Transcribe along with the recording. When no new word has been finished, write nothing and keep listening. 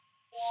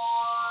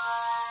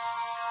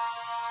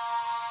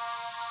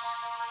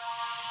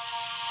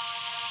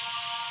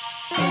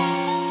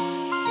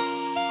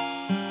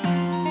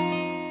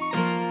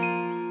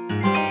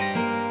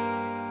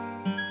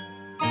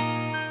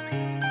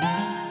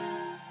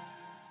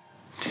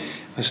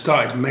I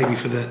started maybe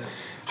for the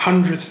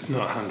 100th,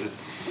 not 100th,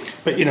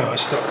 but you know,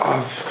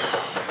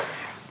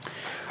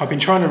 I've been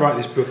trying to write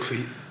this book for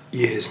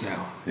years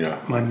now. Yeah.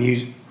 My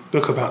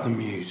book about the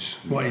Muse,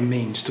 what it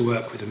means to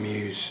work with the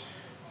Muse,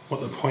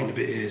 what the point of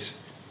it is,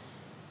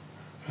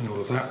 and all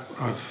of that.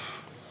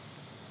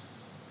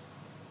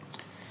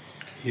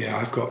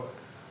 I've got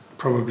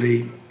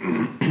probably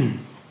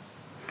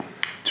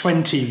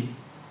 20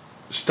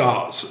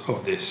 starts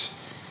of this,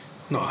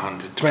 not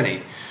 100, 20.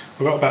 I've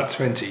got about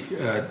 20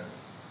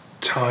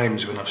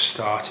 times when I've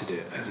started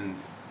it and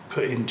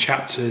put in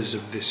chapters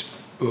of this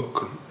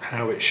book and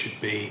how it should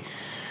be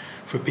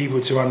for people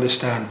to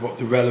understand what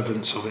the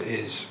relevance of it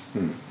is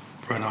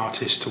for an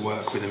artist to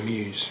work with a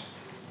muse.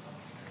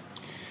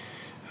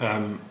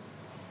 And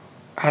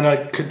I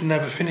could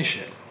never finish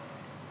it.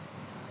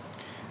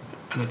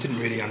 And I didn't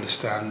really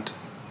understand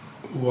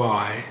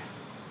why.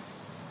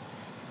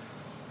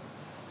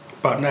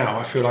 But now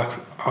I feel like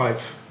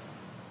I've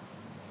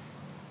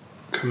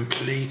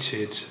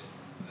completed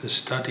the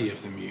study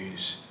of the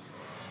Muse.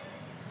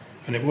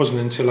 And it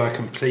wasn't until I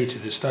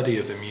completed the study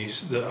of the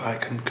Muse that I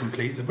can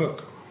complete the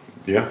book.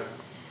 Yeah.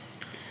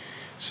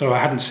 So I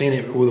hadn't seen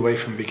it all the way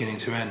from beginning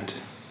to end.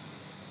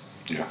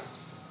 Yeah.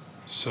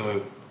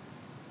 So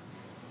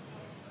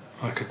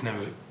I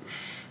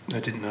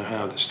didn't know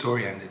how the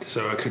story ended,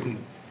 so I couldn't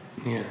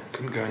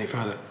go any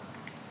further.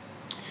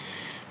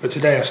 But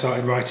today I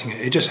started writing it.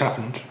 It just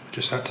happened. I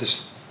just had to.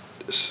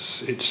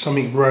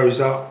 Something rose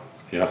up.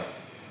 Yeah.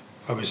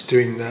 I was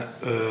doing that.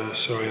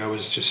 I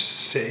was just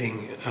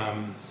sitting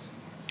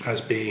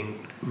as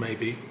being,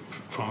 maybe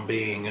from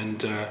being,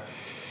 and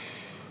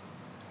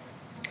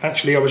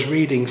actually I was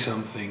reading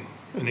something,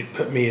 and it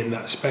put me in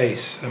that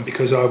space. And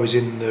because I was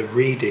in the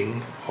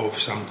reading of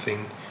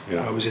something.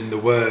 Yeah. I was in the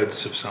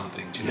words of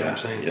something, do you know what I'm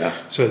saying? Yeah.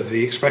 So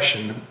the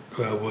expression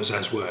was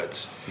as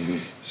words. Mm-hmm.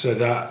 So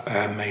that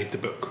made the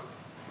book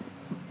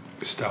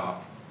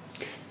start.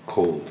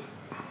 Called.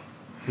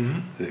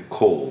 Mm-hmm. Did it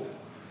call?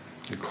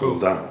 It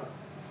called out.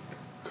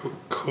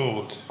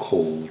 Called.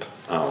 Called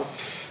out.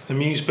 The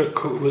Muse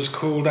book was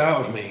called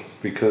out of me.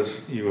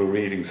 Because you were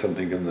reading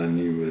something and then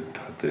you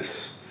had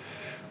this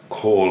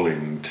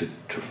calling to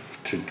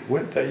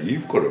wait there,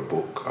 you've got a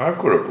book, I've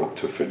got a book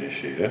to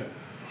finish here.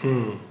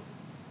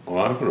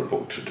 Well, I've got a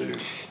book to do.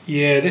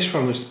 Yeah, this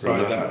one was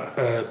by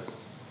that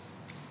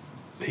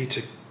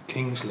Peter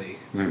Kingsley.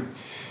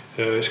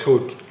 It's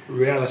called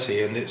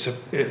Reality, and it's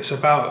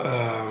about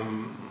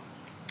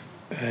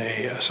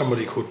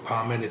somebody called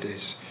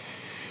Parmenides,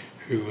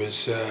 who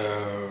was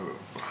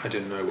I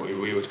don't know what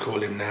we would call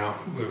him now.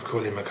 We would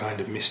call him a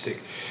kind of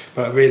mystic,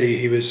 but really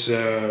he was.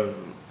 To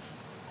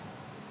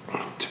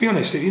be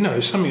honest, you know,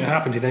 something that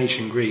happened in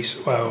ancient Greece.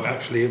 Well,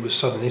 actually, it was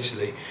southern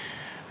Italy,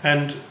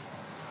 and.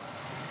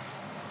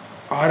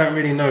 I don't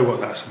really know what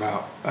that's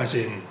about, as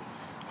in,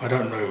 I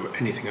don't know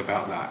anything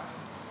about that,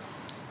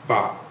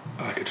 but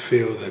I could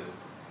feel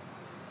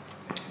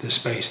the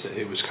space that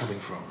it was coming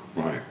from.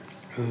 Right.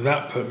 And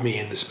that put me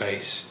in the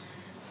space,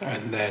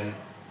 and then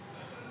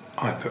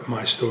I put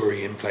my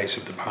story in place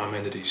of the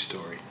Parmenides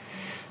story.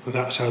 And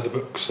that's how the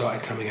book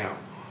started coming out.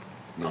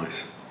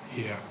 Nice.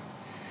 Yeah.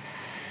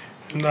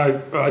 And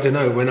I don't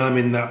know, when I'm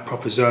in that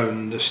proper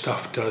zone, the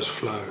stuff does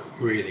flow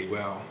really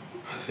well,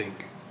 I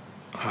think.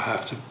 I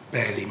have to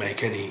barely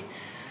make any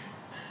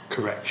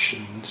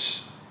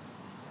corrections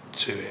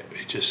to it.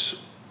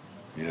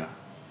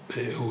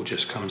 It all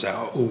just comes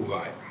out all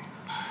right.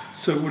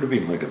 So it would have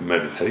been like a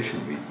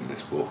meditation reading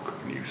this book,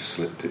 and you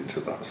slipped into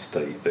that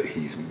state that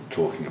he's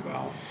talking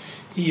about.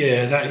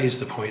 Yeah, that is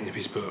the point of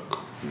his book.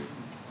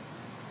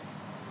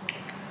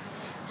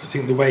 I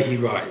think the way he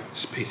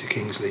writes, Peter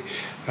Kingsley,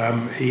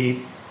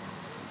 he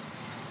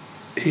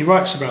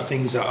writes about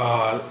things that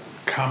are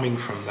coming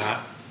from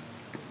that,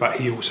 but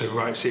he also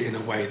writes it in a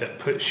way that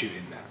puts you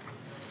in that.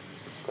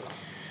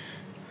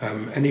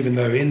 And even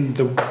though in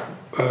the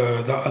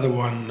other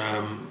one,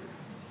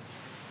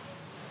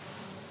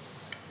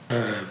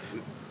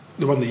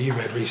 the one that you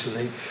read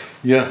recently,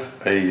 a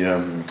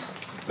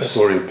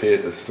story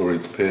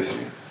to pierce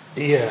you.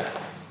 Yeah,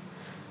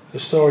 a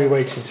story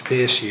waiting to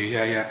pierce you.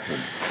 Yeah.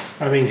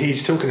 I mean,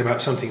 he's talking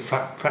about something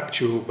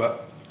factual,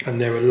 and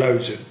there are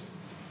loads of.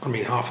 I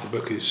mean, half the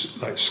book is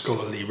like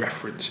scholarly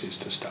references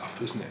to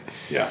stuff, isn't it?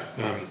 Yeah.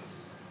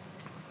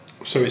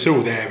 So it's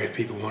all there if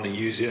people want to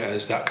use it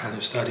as that kind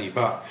of study,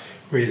 but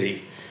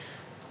really,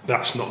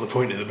 that's not the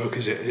point of the book,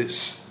 is it?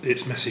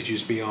 It's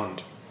messages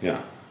beyond.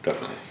 Yeah,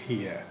 definitely.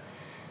 Yeah.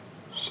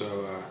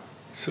 So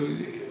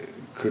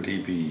could he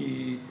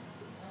be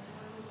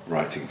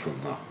writing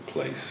from that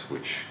place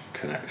which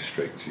connects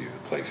straight to the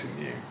place in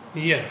you?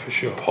 Yeah, for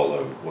sure.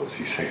 Apollo, what's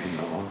he saying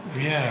that one?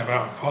 Yeah,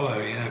 about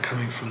Apollo,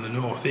 coming from the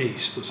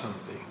northeast or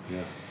something.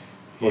 Yeah.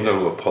 Well,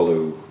 no,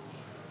 Apollo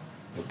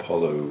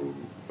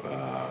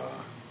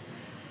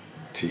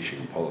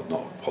teaching Apollo,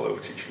 not Apollo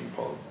teaching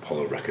Apollo,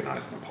 Apollo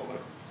recognising Apollo.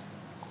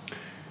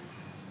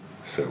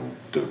 So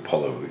the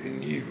Apollo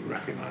in you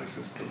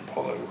recognises the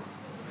Apollo.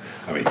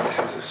 I mean, this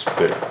is a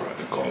spirit, right?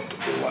 A god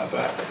or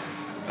whatever,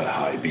 a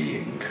high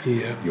being.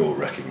 Yeah. You're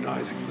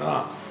recognising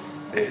that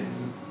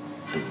in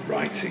the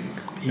writing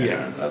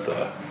Yeah. in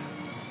another,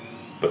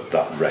 but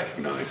that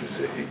recognises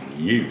it in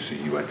you, so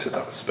you enter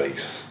that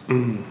space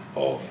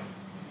of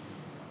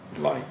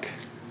like.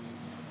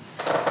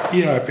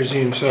 Yeah, I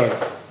presume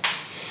so.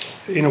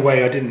 In a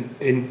way, I didn't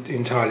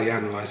entirely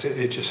analyse it.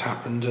 It just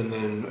happened, and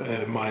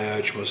then my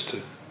urge was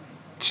to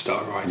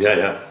start writing.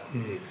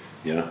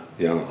 Yeah,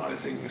 the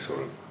analysing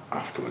sort of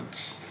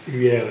afterwards.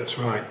 Yeah, that's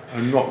right.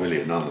 And not really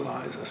an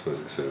analyse, I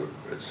suppose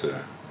it's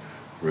a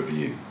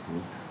review,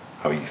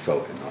 how you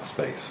felt in that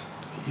space.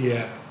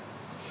 Yeah.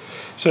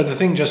 So the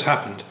thing just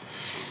happened,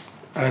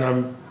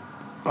 and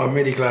I'm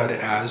really glad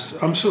it has.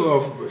 I'm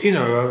sort of,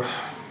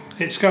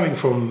 it's coming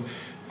from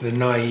the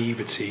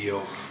naivety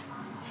of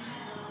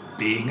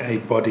being a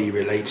body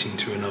relating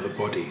to another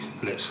body,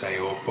 let's say,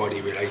 or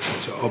body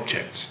relating to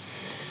objects,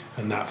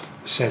 and that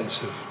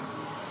sense of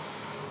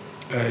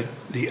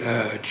the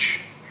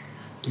urge,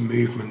 the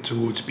movement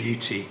towards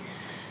beauty,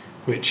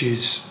 which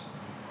is,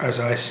 as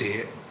I see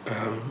it,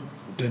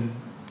 the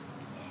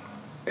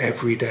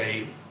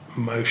everyday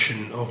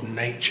motion of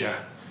nature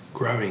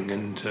growing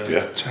and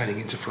turning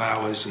into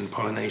flowers and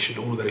pollination,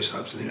 all those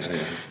types of things.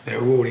 They're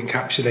all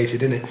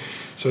encapsulated in it.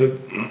 So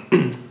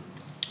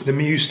the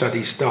Muse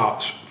study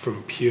starts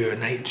from pure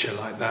nature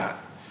like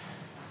that,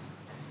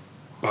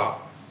 but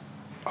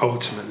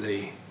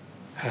ultimately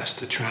has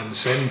to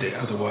transcend it,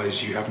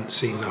 otherwise you haven't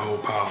seen the whole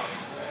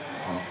path.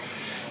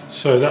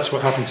 So that's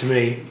what happened to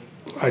me.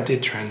 I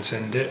did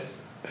transcend it,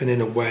 and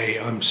in a way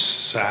I'm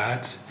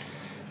sad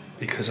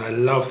because I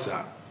love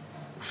that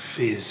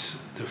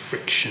fizz, the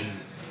friction,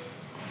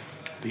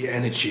 the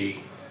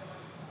energy,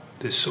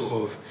 the sort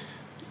of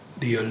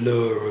the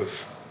allure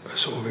of a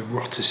sort of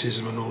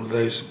eroticism and all of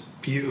those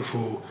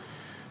beautiful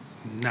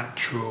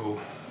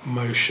natural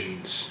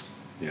motions.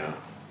 Yeah,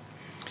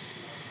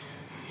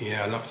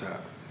 I love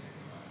that.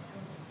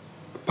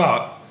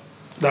 But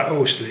that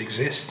all still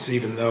exists,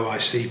 even though I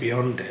see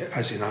beyond it,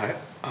 as in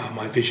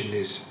my vision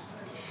is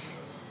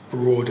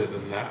broader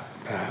than that,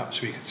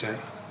 perhaps we could say.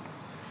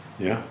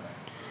 Yeah.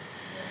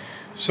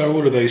 So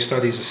all of those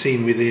studies are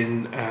seen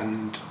within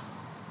and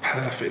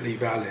perfectly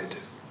valid.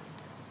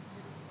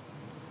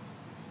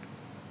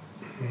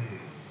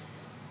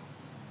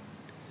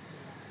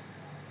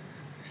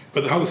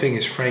 But the whole thing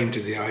is framed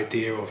with the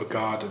idea of a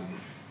garden,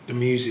 the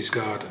Muse's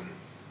garden.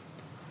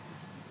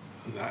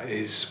 And that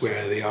is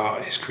where the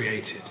art is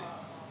created.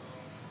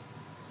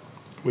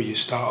 Where you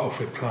start off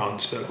with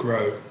plants that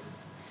grow,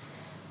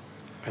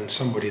 and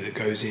somebody that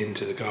goes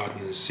into the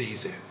garden and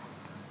sees it.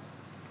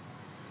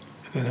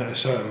 And then at a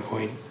certain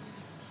point,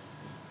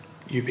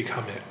 you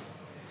become it.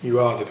 You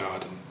are the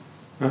garden.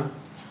 Huh?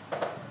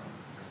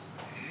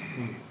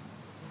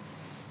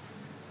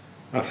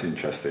 That's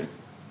interesting.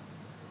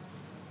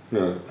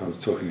 No, I was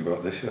talking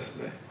about this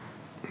yesterday.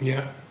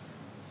 Yeah.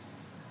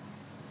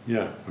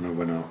 Yeah, when I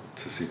went out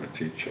to see my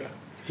teacher.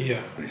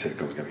 Yeah. And he said,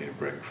 "Come and get me a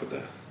brick for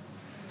the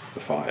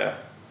fire."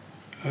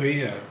 Oh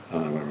yeah.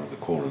 And I went around the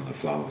corner and the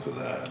flowers were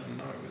there,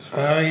 and I was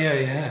Oh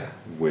yeah.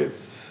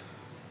 with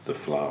the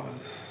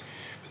flowers.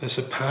 There's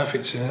a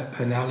perfect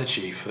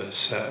analogy for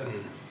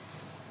certain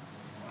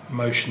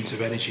motions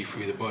of energy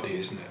through the body,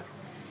 isn't it?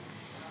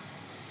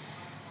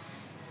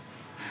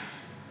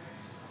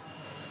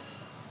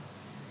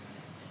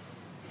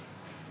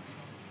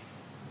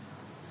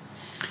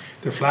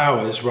 The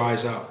flowers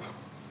rise up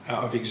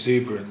out of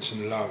exuberance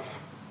and love.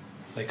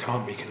 They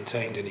can't be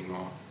contained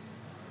anymore.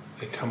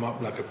 They come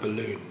up like a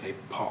balloon, they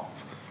pop.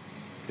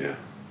 Yeah.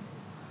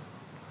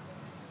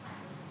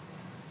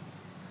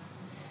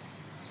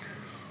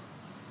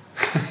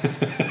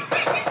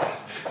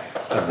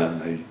 And then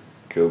they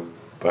go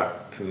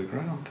back to the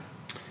ground.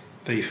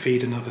 They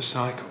feed another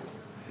cycle.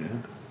 Yeah.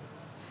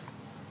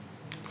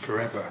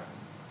 Forever.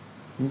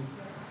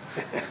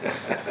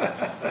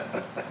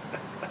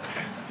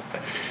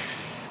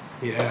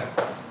 Yeah.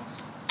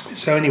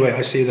 So anyway,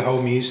 I see the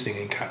whole Muse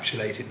thing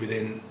encapsulated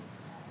within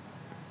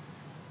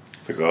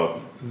The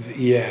garden.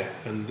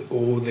 and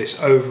all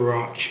this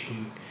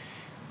overarching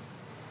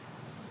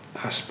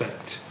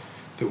aspect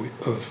that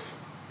of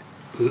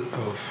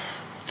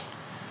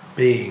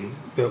being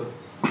that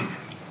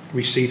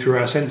we see through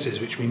our senses,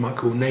 which we might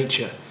call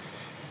nature.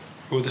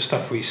 All the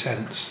stuff we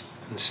sense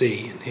and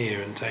see and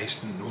hear and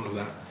taste and all of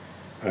that.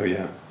 Oh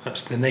yeah.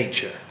 That's the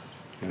nature.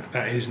 Yeah.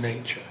 That is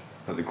nature.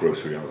 Like the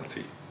gross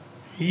reality.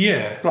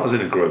 Yeah. Not as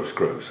in a gross,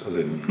 as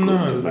in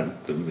No.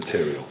 the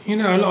material. A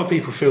lot of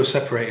people feel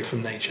separated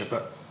from nature,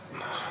 but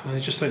they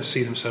just don't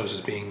see themselves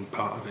as being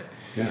part of it.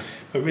 Yeah.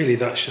 But really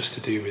that's just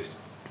to do with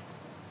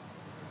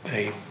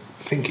a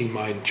thinking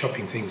mind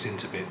chopping things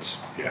into bits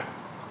Yeah.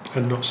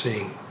 and not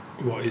seeing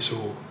what it's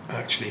all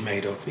actually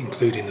made of,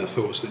 including the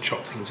thoughts that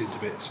chop things into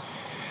bits.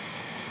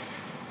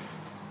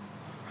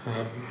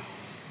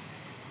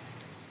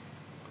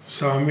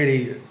 So I'm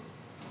really,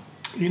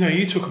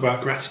 you talk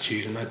about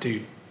gratitude, and I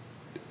do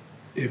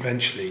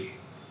eventually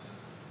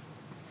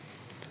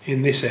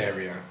in this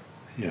area.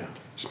 Yeah.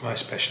 It's my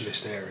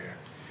specialist area.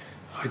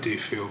 I do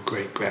feel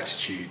great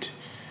gratitude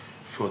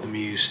for the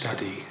Muse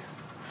study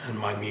and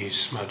my Muse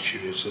smudge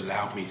who has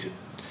allowed me to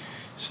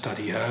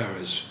study her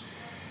as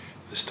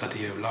the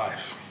study of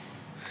life.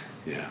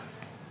 Yeah.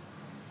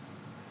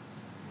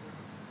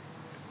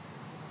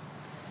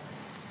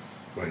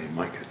 Well, you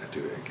might get to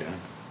do it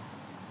again.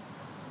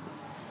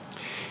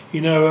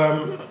 You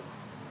know,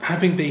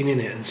 having been in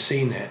it and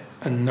seen it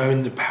and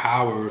known the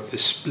power of the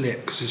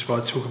split, because this is why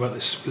I talk about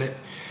the split,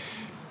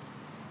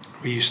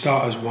 where you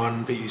start as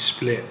one but you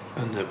split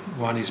and the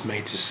one is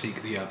made to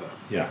seek the other.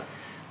 Yeah.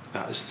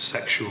 That is the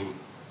sexual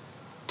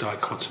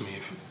dichotomy,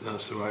 if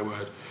that's the right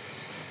word.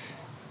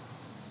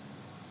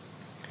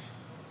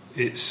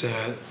 It's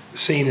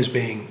seen as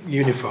being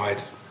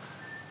unified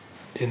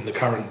in the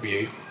current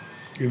view,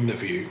 in the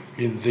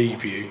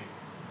view.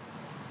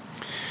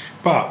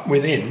 But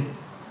within,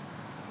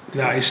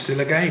 that is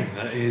still a game.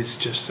 That is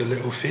just a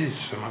little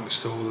fizz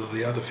amongst all of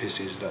the other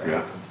fizzes that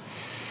happen.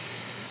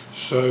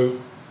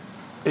 So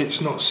it's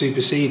not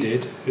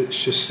superseded,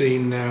 it's just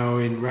seen now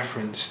in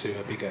reference to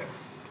a bigger,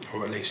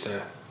 or at least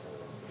a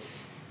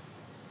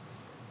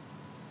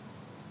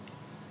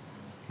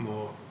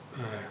more,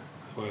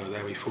 well,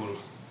 there we fall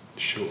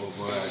short of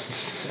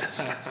words.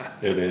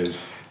 It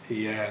is.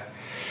 Yeah.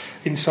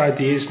 Inside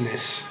the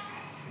isness.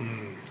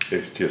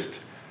 It's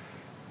just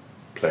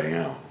playing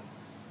out.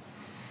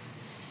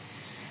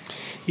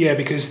 Yeah,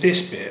 because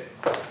this bit,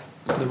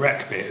 the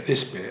wreck bit,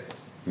 this bit,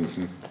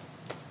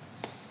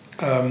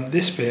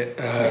 this bit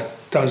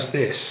does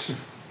this.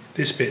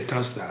 This bit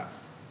does that.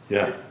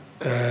 Yeah.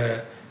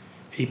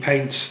 He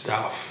paints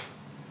stuff.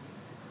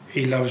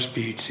 He loves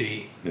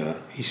beauty. Yeah.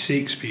 He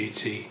seeks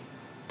beauty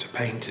to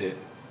paint it.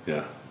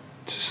 Yeah.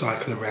 To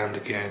cycle around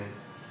again,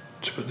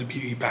 to put the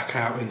beauty back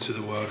out into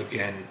the world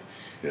again,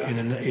 Yeah.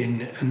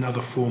 in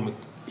another form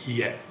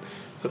yet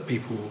that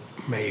people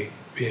may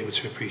be able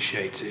to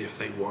appreciate it if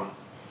they want.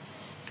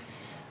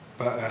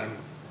 But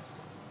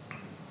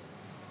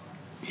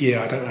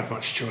yeah, I don't have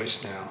much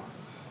choice now.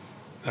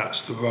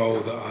 That's the role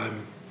that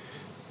I'm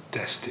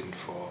destined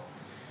for.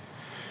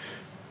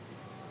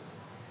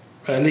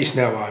 But at least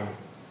now I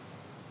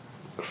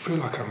feel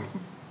like I'm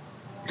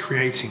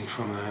creating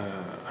from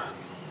a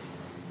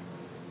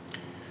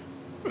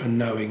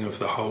knowing of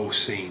the whole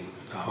scene,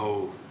 the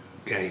whole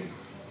game.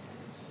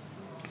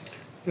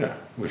 Yeah.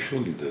 Well,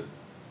 surely the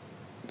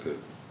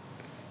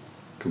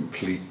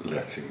complete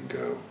letting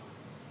go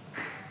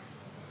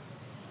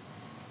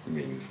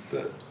means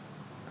that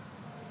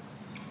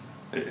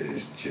it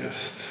is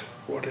just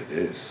what it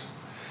is.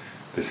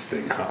 This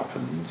thing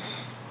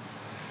happens,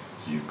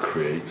 you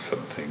create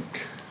something,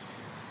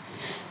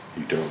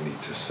 you don't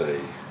need to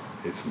say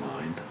it's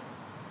mine.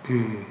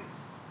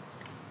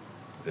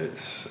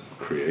 It's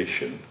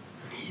creation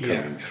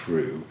coming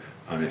through,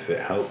 and if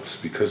it helps,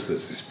 because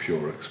there's this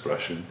pure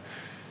expression,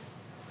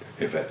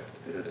 if it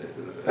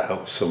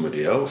helps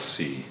somebody else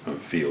see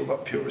and feel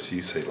that purity,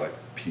 say like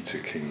Peter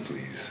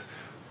Kingsley's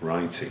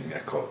writing,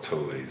 Eckhart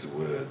Tolle's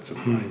words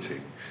and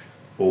writing,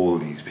 all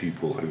these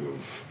people who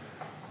have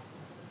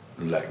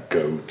let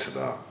go to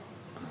that,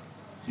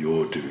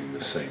 you're doing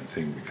the same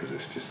thing because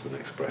it's just an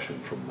expression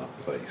from that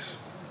place,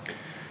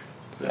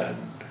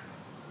 then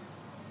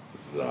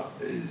that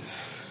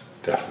is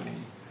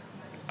definitely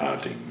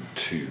adding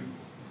to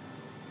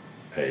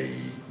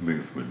a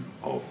movement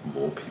of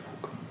more people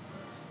can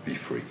be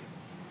free.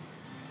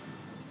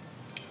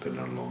 They're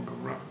no longer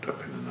wrapped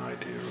up in an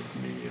idea of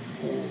me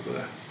and all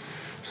the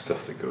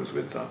stuff that goes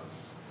with that.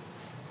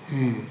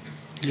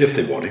 If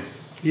they want it.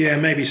 Yeah,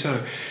 maybe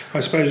so.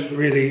 I suppose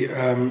really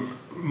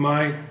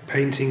my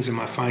paintings and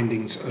my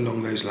findings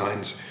along those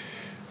lines,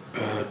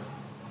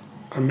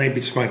 and maybe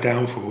it's my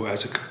downfall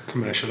as a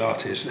commercial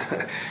artist,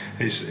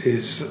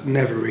 is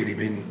never really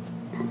been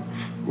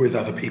with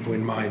other people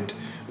in mind.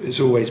 It's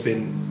always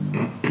been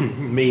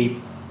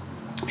me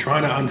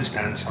trying to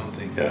understand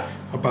something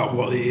about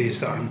what it is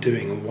that I'm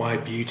doing and why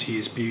beauty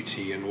is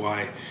beauty and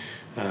why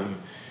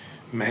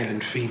male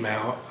and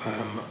female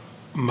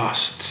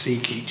must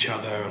seek each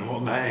other and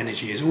what that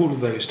energy is, all of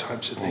those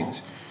types of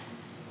things.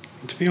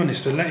 And to be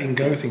honest, the letting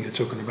go thing you're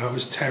talking about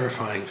was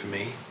terrifying for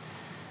me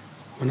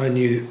when I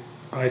knew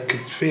I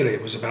could feel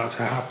it was about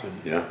to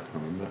happen. Yeah, I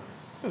remember.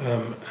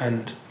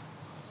 And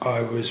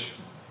I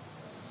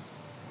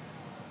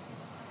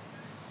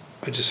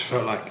just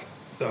felt like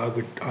I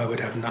would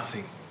have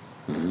nothing.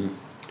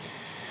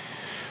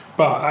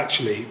 But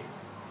actually,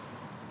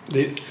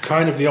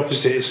 the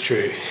opposite is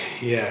true.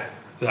 Yeah,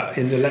 that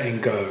in the letting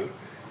go,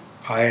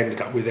 I ended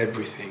up with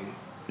everything.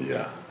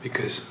 Yeah.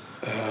 Because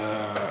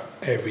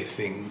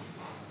everything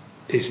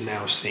is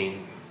now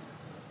seen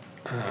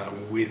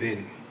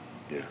within.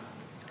 Yeah.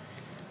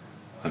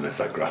 And there's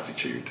that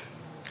gratitude.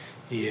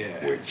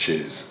 Yeah. Which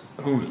is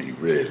only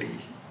really,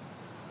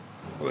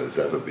 well, there's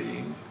ever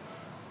been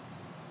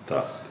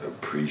that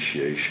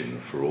appreciation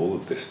for all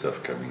of this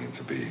stuff coming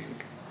into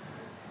being.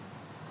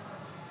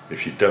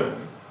 If you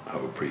don't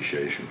have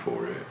appreciation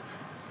for it,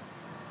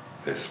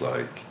 it's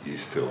like you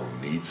still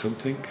need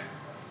something.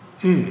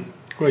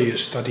 Well, your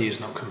study is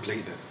not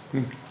complete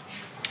then.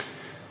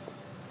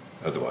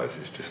 Otherwise,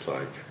 it's just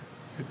like,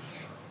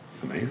 it's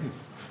amazing.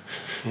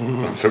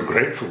 I'm so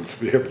grateful to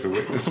be able to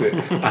witness it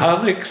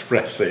and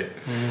express it.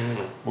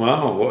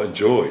 Wow, what a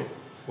joy!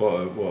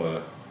 What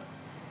a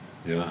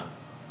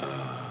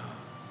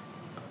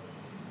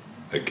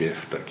a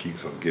gift that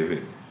keeps on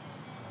giving.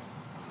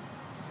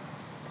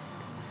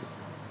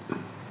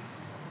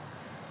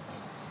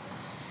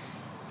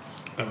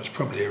 That was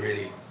probably a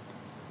really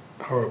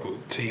horrible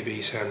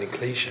TV sounding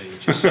cliche you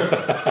just said.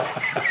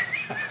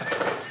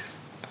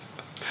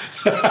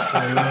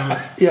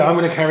 Yeah, I'm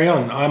going to carry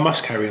on. I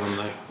must carry on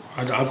though.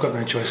 I've got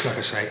no choice, like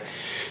I say.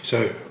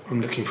 So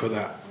I'm looking for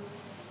that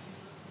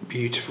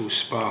beautiful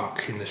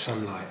spark in the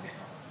sunlight,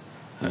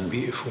 that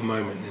beautiful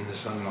moment in the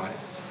sunlight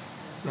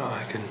that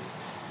I can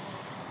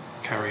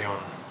carry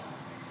on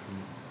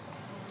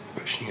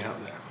pushing out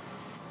there.